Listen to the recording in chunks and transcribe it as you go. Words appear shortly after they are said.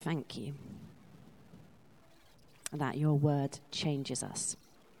Thank you that your word changes us,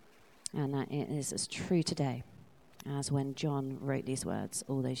 and that it is as true today as when John wrote these words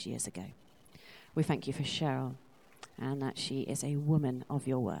all those years ago. We thank you for Cheryl, and that she is a woman of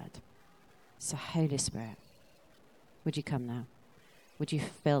your word. So Holy Spirit, would you come now? Would you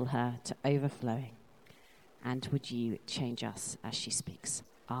fill her to overflowing? And would you change us as she speaks?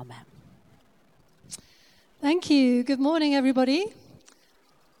 Amen. Thank you. Good morning, everybody.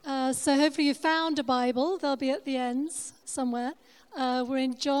 So hopefully you found a Bible. They'll be at the ends somewhere. We're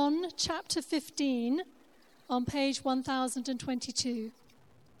in John chapter 15 on page 1022.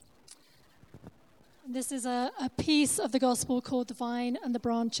 This is a piece of the gospel called The Vine and the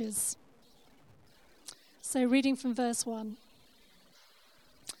Branches. So reading from verse 1.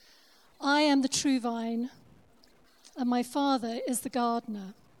 I am the true vine, and my Father is the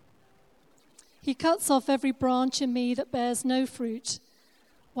gardener. He cuts off every branch in me that bears no fruit,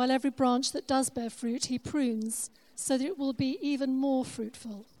 while every branch that does bear fruit he prunes, so that it will be even more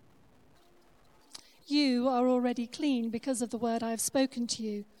fruitful. You are already clean because of the word I have spoken to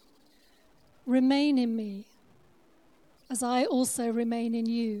you. Remain in me, as I also remain in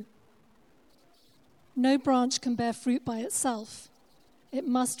you. No branch can bear fruit by itself. It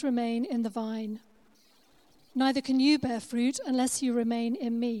must remain in the vine. Neither can you bear fruit unless you remain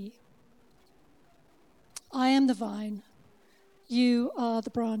in me. I am the vine. You are the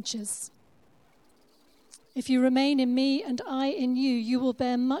branches. If you remain in me and I in you, you will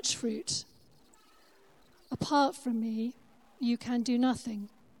bear much fruit. Apart from me, you can do nothing.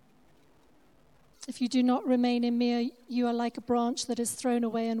 If you do not remain in me, you are like a branch that is thrown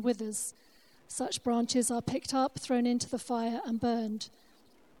away and withers. Such branches are picked up, thrown into the fire, and burned.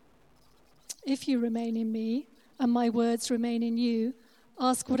 If you remain in me, and my words remain in you,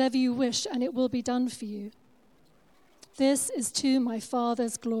 ask whatever you wish, and it will be done for you. This is to my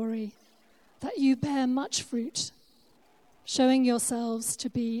Father's glory, that you bear much fruit, showing yourselves to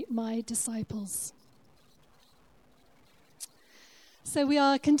be my disciples. So we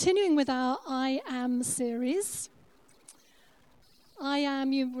are continuing with our I Am series. I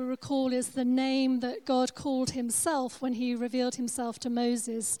Am, you will recall, is the name that God called himself when he revealed himself to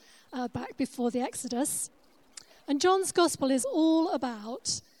Moses back before the Exodus. And John's Gospel is all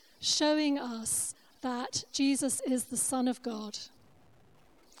about showing us that Jesus is the Son of God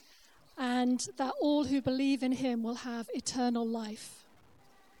and that all who believe in him will have eternal life.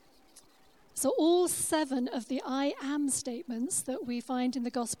 So all 7 of the I Am statements that we find in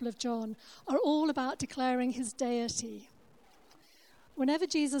the Gospel of John are all about declaring his deity. Whenever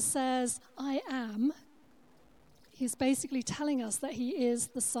Jesus says, I am, he's basically telling us that he is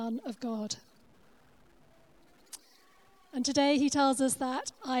the Son of God. And today he tells us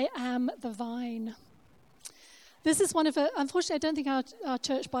that I am the vine. This is one of unfortunately, I don't think our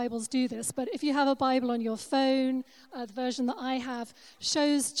church Bibles do this, but if you have a Bible on your phone, the version that I have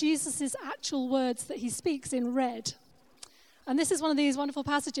shows Jesus' actual words that he speaks in red. And this is one of these wonderful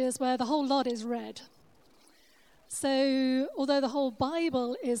passages where the whole lot is red. So although the whole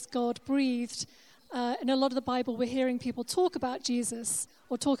Bible is God-breathed, in a lot of the Bible we're hearing people talk about Jesus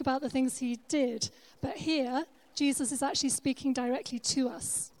or talk about the things he did. But here, Jesus is actually speaking directly to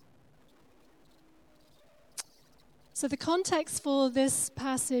us. So the context for this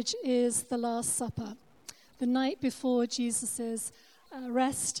passage is the Last Supper, the night before Jesus'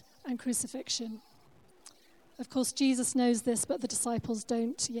 arrest and crucifixion. Of course, Jesus knows this, but the disciples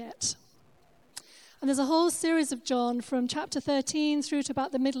don't yet. And there's a whole series of John from chapter 13 through to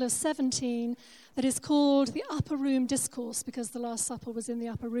about the middle of 17 that is called the Upper Room Discourse, because the Last Supper was in the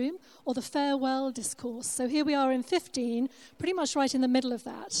upper room, or the Farewell Discourse. So here we are in 15, pretty much right in the middle of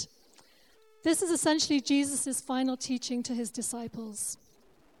that. This is essentially Jesus' final teaching to his disciples.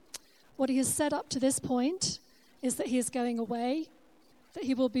 What he has said up to this point is that he is going away, that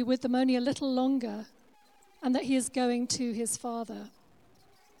he will be with them only a little longer, and that he is going to his Father.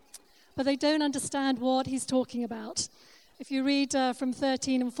 But they don't understand what he's talking about. If you read from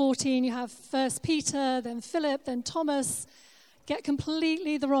 13 and 14, you have first Peter, then Philip, then Thomas, get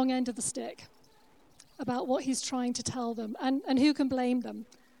completely the wrong end of the stick about what he's trying to tell them, and who can blame them?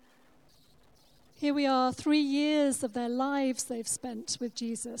 Here we are, 3 years of their lives they've spent with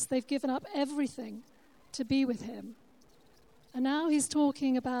Jesus. They've given up everything to be with him. And now he's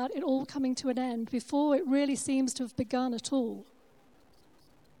talking about it all coming to an end before it really seems to have begun at all.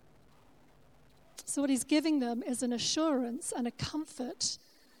 So what he's giving them is an assurance and a comfort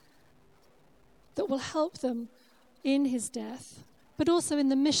that will help them in his death, but also in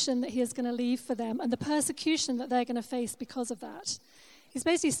the mission that he is going to leave for them and the persecution that they're going to face because of that. He's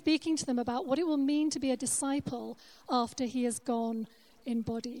basically speaking to them about what it will mean to be a disciple after he has gone in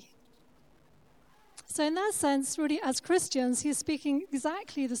body. So in that sense, really, as Christians, he's speaking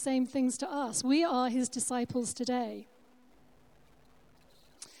exactly the same things to us. We are his disciples today.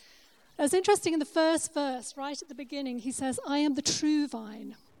 It's interesting in the first verse, right at the beginning, he says, I am the true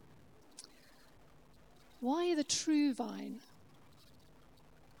vine. Why the true vine?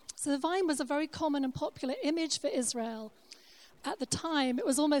 So the vine was a very common and popular image for Israel. At the time, it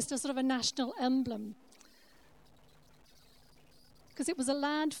was almost a sort of a national emblem, because it was a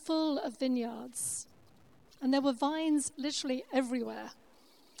land full of vineyards, and there were vines literally everywhere.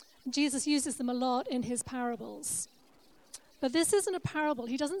 Jesus uses them a lot in his parables. But this isn't a parable.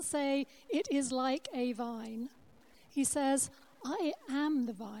 He doesn't say, it is like a vine. He says, I am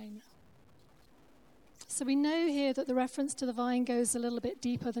the vine. So we know here that the reference to the vine goes a little bit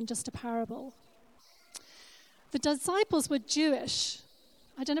deeper than just a parable. The disciples were Jewish.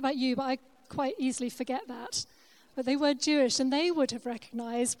 I don't know about you, but I quite easily forget that. But they were Jewish, and they would have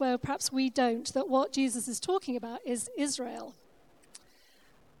recognized, where perhaps we don't, that what Jesus is talking about is Israel.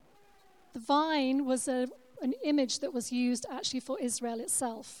 The vine was an image that was used actually for Israel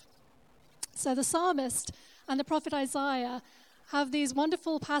itself. So the psalmist and the prophet Isaiah have these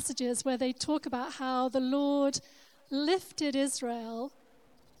wonderful passages where they talk about how the Lord lifted Israel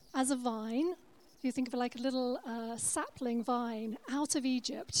as a vine. You think of it like a little sapling vine out of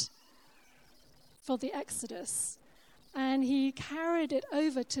Egypt for the Exodus. And he carried it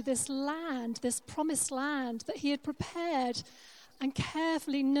over to this land, this promised land that he had prepared and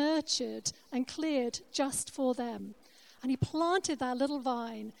carefully nurtured and cleared just for them. And he planted that little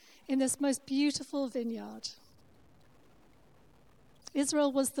vine in this most beautiful vineyard.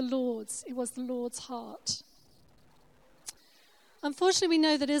 Israel was the Lord's. It was the Lord's heart. Unfortunately, we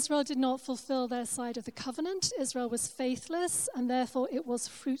know that Israel did not fulfill their side of the covenant. Israel was faithless, and therefore it was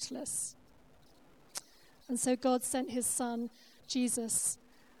fruitless. And so God sent his son, Jesus,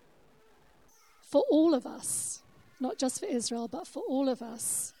 for all of us, not just for Israel, but for all of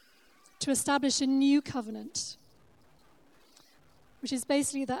us, to establish a new covenant, which is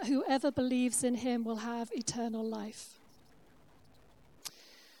basically that whoever believes in him will have eternal life.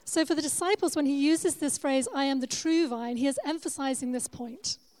 So for the disciples, when he uses this phrase, I am the true vine, he is emphasizing this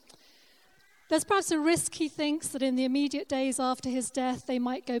point. There's perhaps a risk, he thinks, that in the immediate days after his death, they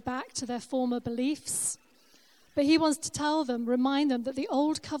might go back to their former beliefs. But he wants to tell them, remind them that the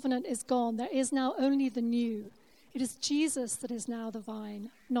old covenant is gone. There is now only the new. It is Jesus that is now the vine,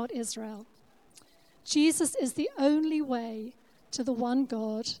 not Israel. Jesus is the only way to the one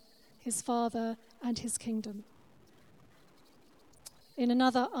God, his Father, and his kingdom. In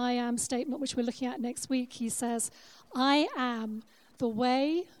another I am statement, which we're looking at next week, he says, I am the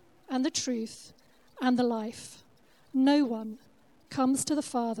way and the truth and the life. No one comes to the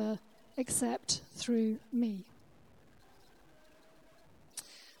Father except through me.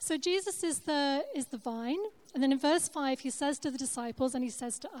 So Jesus is the vine. And then in verse 5, he says to the disciples, and he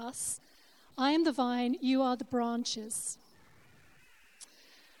says to us, I am the vine, you are the branches.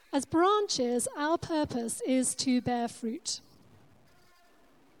 As branches, our purpose is to bear fruit.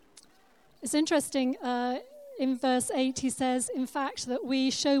 It's interesting, in verse 8 he says, in fact, that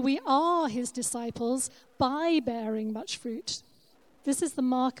we show we are his disciples by bearing much fruit. This is the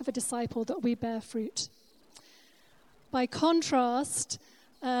mark of a disciple, that we bear fruit. By contrast,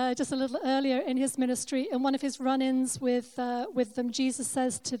 just a little earlier in his ministry, in one of his run-ins with them, Jesus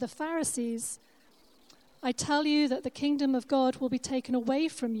says to the Pharisees, I tell you that the kingdom of God will be taken away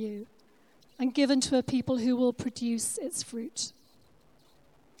from you and given to a people who will produce its fruit.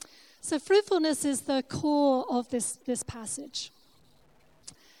 So fruitfulness is the core of this passage.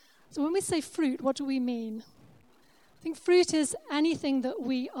 So when we say fruit, what do we mean? I think fruit is anything that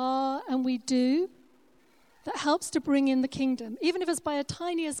we are and we do that helps to bring in the kingdom, even if it's by a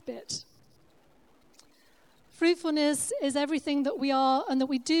tiniest bit. Fruitfulness is everything that we are and that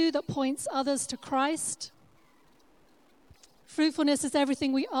we do that points others to Christ. Fruitfulness is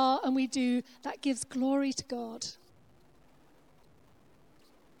everything we are and we do that gives glory to God.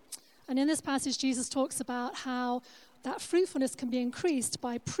 And in this passage, Jesus talks about how that fruitfulness can be increased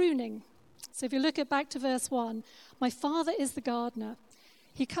by pruning. So if you look back to verse 1, my Father is the gardener.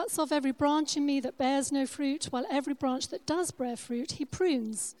 He cuts off every branch in me that bears no fruit, while every branch that does bear fruit, he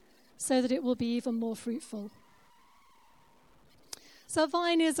prunes, so that it will be even more fruitful. So a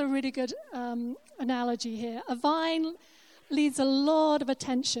vine is a really good analogy here. A vine needs a lot of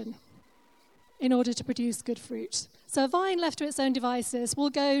attention in order to produce good fruit. So a vine left to its own devices will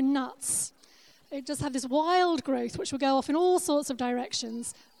go nuts. It just have this wild growth which will go off in all sorts of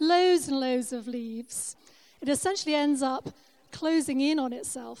directions, loads and loads of leaves. It essentially ends up closing in on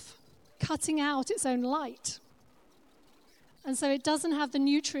itself, cutting out its own light. And so it doesn't have the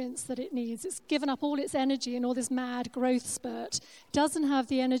nutrients that it needs. It's given up all its energy in all this mad growth spurt. It doesn't have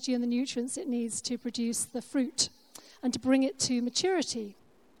the energy and the nutrients it needs to produce the fruit and to bring it to maturity.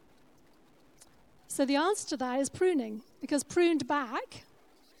 So the answer to that is pruning, because pruned back,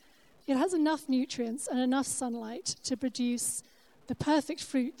 it has enough nutrients and enough sunlight to produce the perfect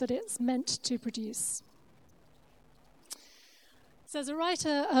fruit that it's meant to produce. So there's a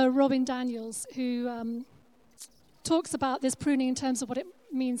writer, Robin Daniels, who talks about this pruning in terms of what it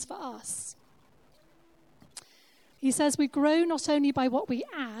means for us. He says, we grow not only by what we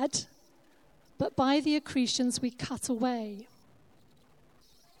add, but by the accretions we cut away.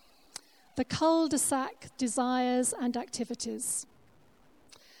 The cul-de-sac desires and activities.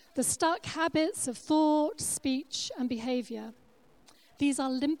 The stuck habits of thought, speech, and behavior. These are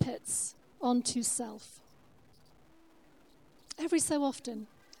limpets onto self. Every so often,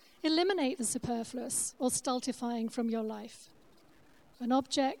 eliminate the superfluous or stultifying from your life. An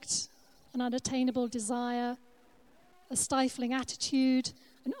object, an unattainable desire, a stifling attitude,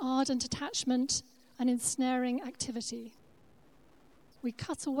 an ardent attachment, an ensnaring activity. We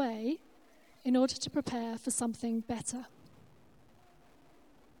cut away in order to prepare for something better.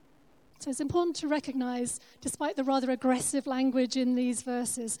 So it's important to recognize, despite the rather aggressive language in these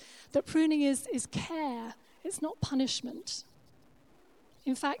verses, that pruning is care, it's not punishment.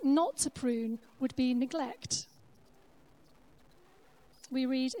 In fact, not to prune would be neglect. We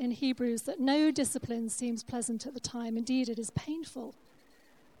read in Hebrews that no discipline seems pleasant at the time. Indeed, it is painful.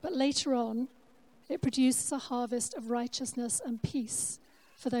 But later on, it produces a harvest of righteousness and peace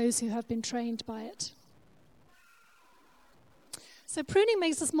for those who have been trained by it. So pruning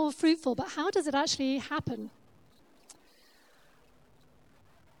makes us more fruitful, but how does it actually happen?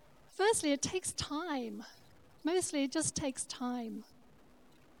 Firstly, it takes time. Mostly, it just takes time.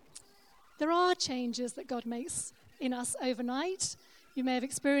 There are changes that God makes in us overnight. You may have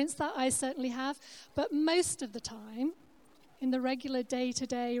experienced that, I certainly have. But most of the time, in the regular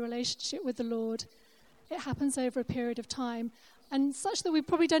day-to-day relationship with the Lord, it happens over a period of time, and such that we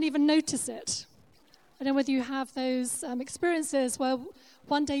probably don't even notice it. I don't know whether you have those experiences where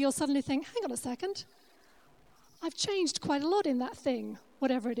one day you'll suddenly think, hang on a second, I've changed quite a lot in that thing,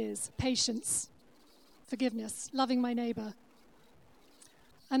 whatever it is, patience, forgiveness, loving my neighbor.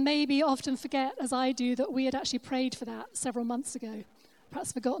 And maybe often forget, as I do, that we had actually prayed for that several months ago.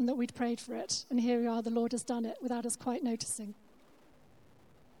 Perhaps forgotten that we'd prayed for it. And here we are, the Lord has done it without us quite noticing.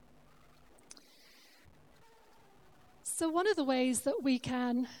 So one of the ways that we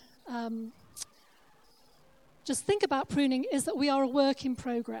can just think about pruning is that we are a work in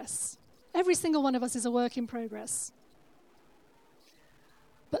progress. Every single one of us is a work in progress.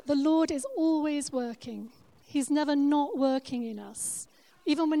 But the Lord is always working. He's never not working in us.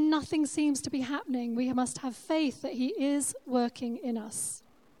 Even when nothing seems to be happening, we must have faith that he is working in us.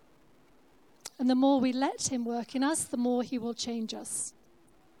 And the more we let him work in us, the more he will change us.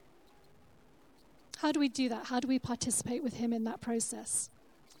 How do we do that? How do we participate with him in that process?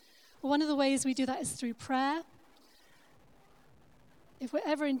 Well, one of the ways we do that is through prayer. If we're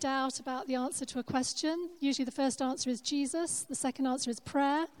ever in doubt about the answer to a question, usually the first answer is Jesus. The second answer is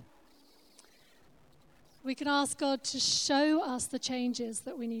prayer. We can ask God to show us the changes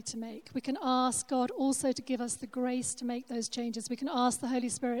that we need to make. We can ask God also to give us the grace to make those changes. We can ask the Holy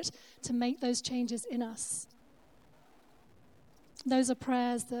Spirit to make those changes in us. Those are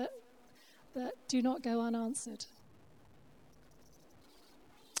prayers that do not go unanswered.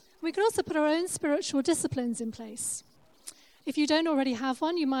 We can also put our own spiritual disciplines in place. If you don't already have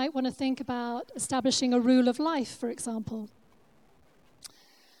one, you might want to think about establishing a rule of life, for example.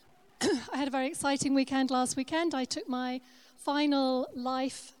 I had a very exciting weekend last weekend. I took my final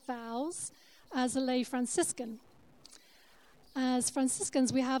life vows as a lay Franciscan. As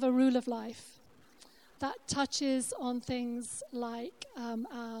Franciscans, we have a rule of life that touches on things like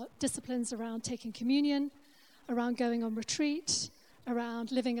our disciplines around taking communion, around going on retreat,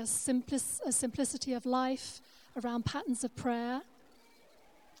 around living a simplicity of life, around patterns of prayer.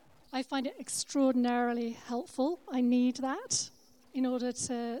 I find it extraordinarily helpful. I need that in order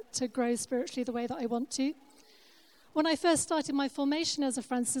to grow spiritually the way that I want to. When I first started my formation as a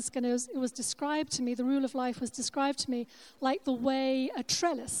Franciscan, it was described to me, the rule of life was described to me like the way a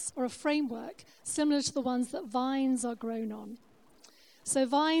trellis or a framework, similar to the ones that vines are grown on. So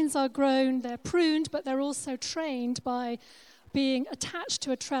vines are grown, they're pruned, but they're also trained by being attached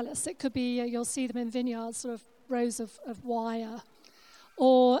to a trellis. It could be, you'll see them in vineyards, sort of rows of wire.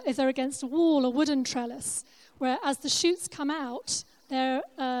 Or if they're against a wall, a wooden trellis, where as the shoots come out, they're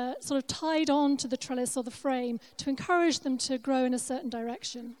sort of tied on to the trellis or the frame to encourage them to grow in a certain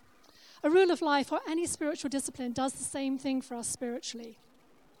direction. A rule of life or any spiritual discipline does the same thing for us spiritually.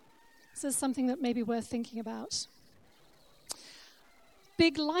 So it's something that may be worth thinking about.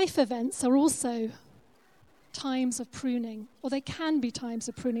 Big life events are also times of pruning, or they can be times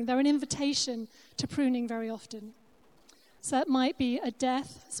of pruning. They're an invitation to pruning very often. So that might be a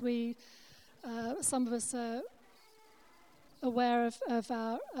death, as some of us are aware of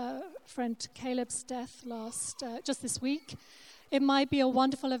our friend Caleb's death just this week. It might be a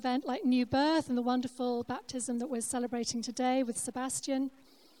wonderful event like new birth and the wonderful baptism that we're celebrating today with Sebastian.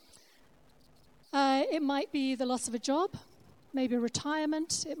 It might be the loss of a job, maybe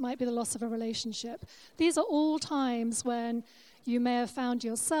retirement. It might be the loss of a relationship. These are all times when you may have found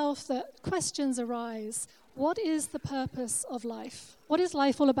yourself that questions arise. What is the purpose of life? What is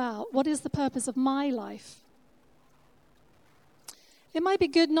life all about? What is the purpose of my life? It might be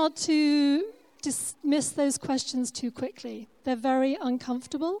good not to dismiss those questions too quickly. They're very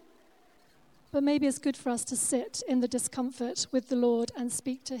uncomfortable, but maybe it's good for us to sit in the discomfort with the Lord and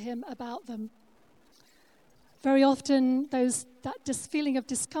speak to him about them. Very often, that feeling of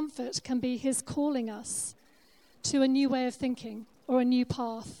discomfort can be his calling us to a new way of thinking or a new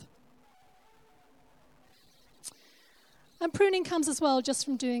path. And pruning comes as well just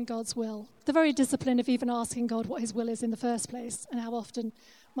from doing God's will. The very discipline of even asking God what his will is in the first place, and how often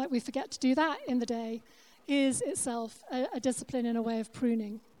might we forget to do that in the day, is itself a discipline in a way of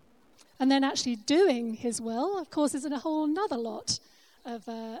pruning. And then actually doing his will, of course, is in a whole nother lot of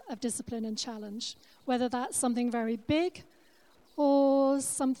discipline and challenge, whether that's something very big or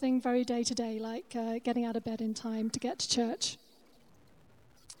something very day-to-day, like getting out of bed in time to get to church.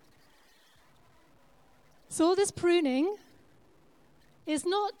 So all this pruning is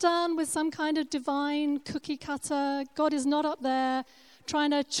not done with some kind of divine cookie cutter. God is not up there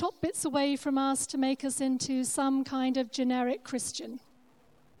trying to chop bits away from us to make us into some kind of generic Christian.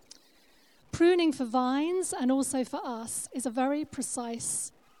 Pruning for vines and also for us is a very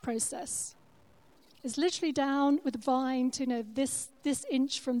precise process. It's literally down with the vine to this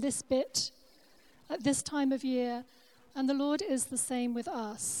inch from this bit at this time of year, and the Lord is the same with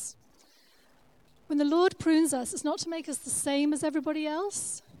us. When the Lord prunes us, it's not to make us the same as everybody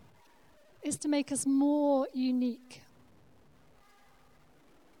else. It's to make us more unique.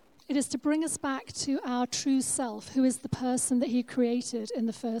 It is to bring us back to our true self, who is the person that he created in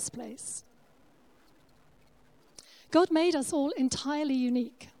the first place. God made us all entirely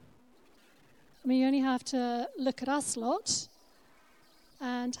unique. I mean, you only have to look at us lot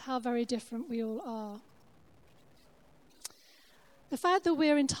and how very different we all are. The fact that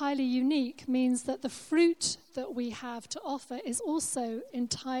we're entirely unique means that the fruit that we have to offer is also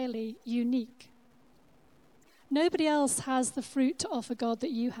entirely unique. Nobody else has the fruit to offer God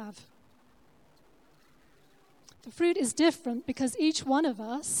that you have. The fruit is different because each one of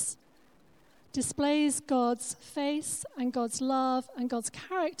us displays God's face and God's love and God's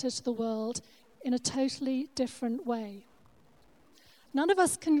character to the world in a totally different way. None of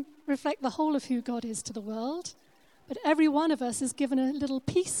us can reflect the whole of who God is to the world, but every one of us is given a little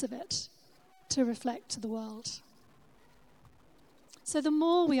piece of it to reflect to the world. So the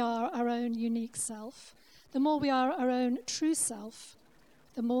more we are our own unique self, the more we are our own true self,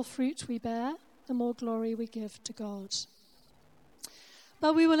 the more fruit we bear, the more glory we give to God.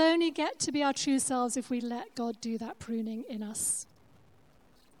 But we will only get to be our true selves if we let God do that pruning in us.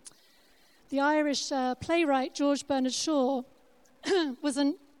 The Irish playwright George Bernard Shaw was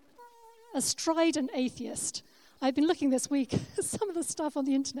a strident atheist. I've been looking this week at some of the stuff on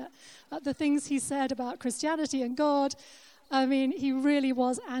the internet, at the things he said about Christianity and God. I mean, he really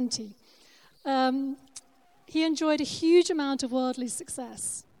was anti. He enjoyed a huge amount of worldly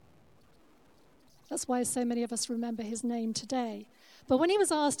success. That's why so many of us remember his name today. But when he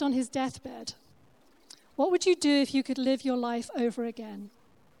was asked on his deathbed, what would you do if you could live your life over again?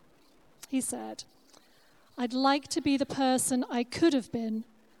 He said, I'd like to be the person I could have been,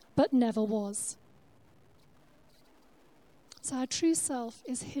 but never was. So our true self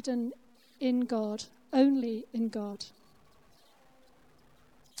is hidden in God, only in God.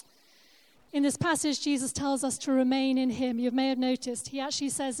 In this passage, Jesus tells us to remain in him. You may have noticed, he actually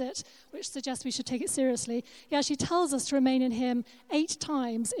says it, which suggests we should take it seriously. He actually tells us to remain in him 8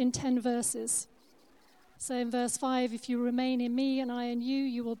 times in 10 verses. So in verse 5, if you remain in me and I in you,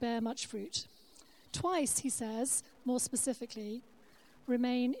 you will bear much fruit. Twice, he says, more specifically,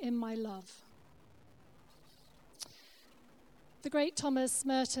 remain in my love. The great Thomas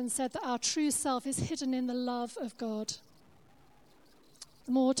Merton said that our true self is hidden in the love of God.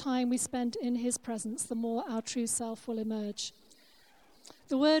 The more time we spend in his presence, the more our true self will emerge.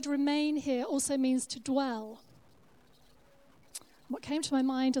 The word remain here also means to dwell. What came to my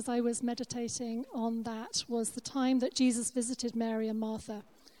mind as I was meditating on that was the time that Jesus visited Mary and Martha.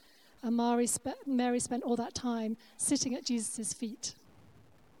 And Mary spent all that time sitting at Jesus' feet.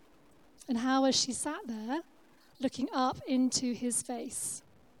 And how, as she sat there, looking up into his face,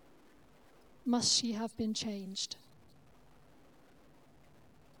 must she have been changed?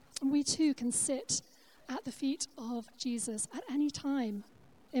 And we too can sit at the feet of Jesus at any time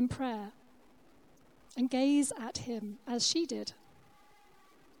in prayer and gaze at him as she did.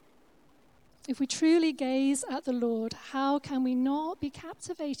 If we truly gaze at the Lord, how can we not be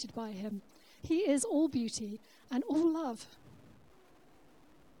captivated by him? He is all beauty and all love.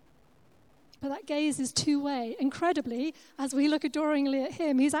 But that gaze is two-way. Incredibly, as we look adoringly at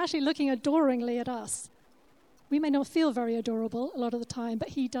him, he's actually looking adoringly at us. We may not feel very adorable a lot of the time, but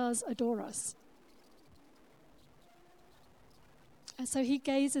he does adore us. And so he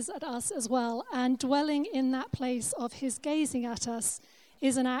gazes at us as well, and dwelling in that place of his gazing at us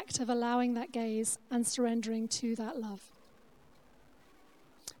is an act of allowing that gaze and surrendering to that love.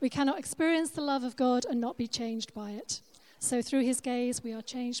 We cannot experience the love of God and not be changed by it. So through his gaze, we are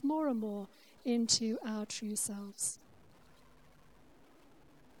changed more and more into our true selves.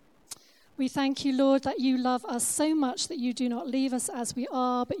 We thank you, Lord, that you love us so much that you do not leave us as we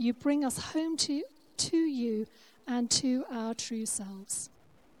are, but you bring us home to you and to our true selves.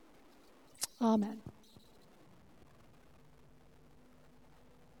 Amen.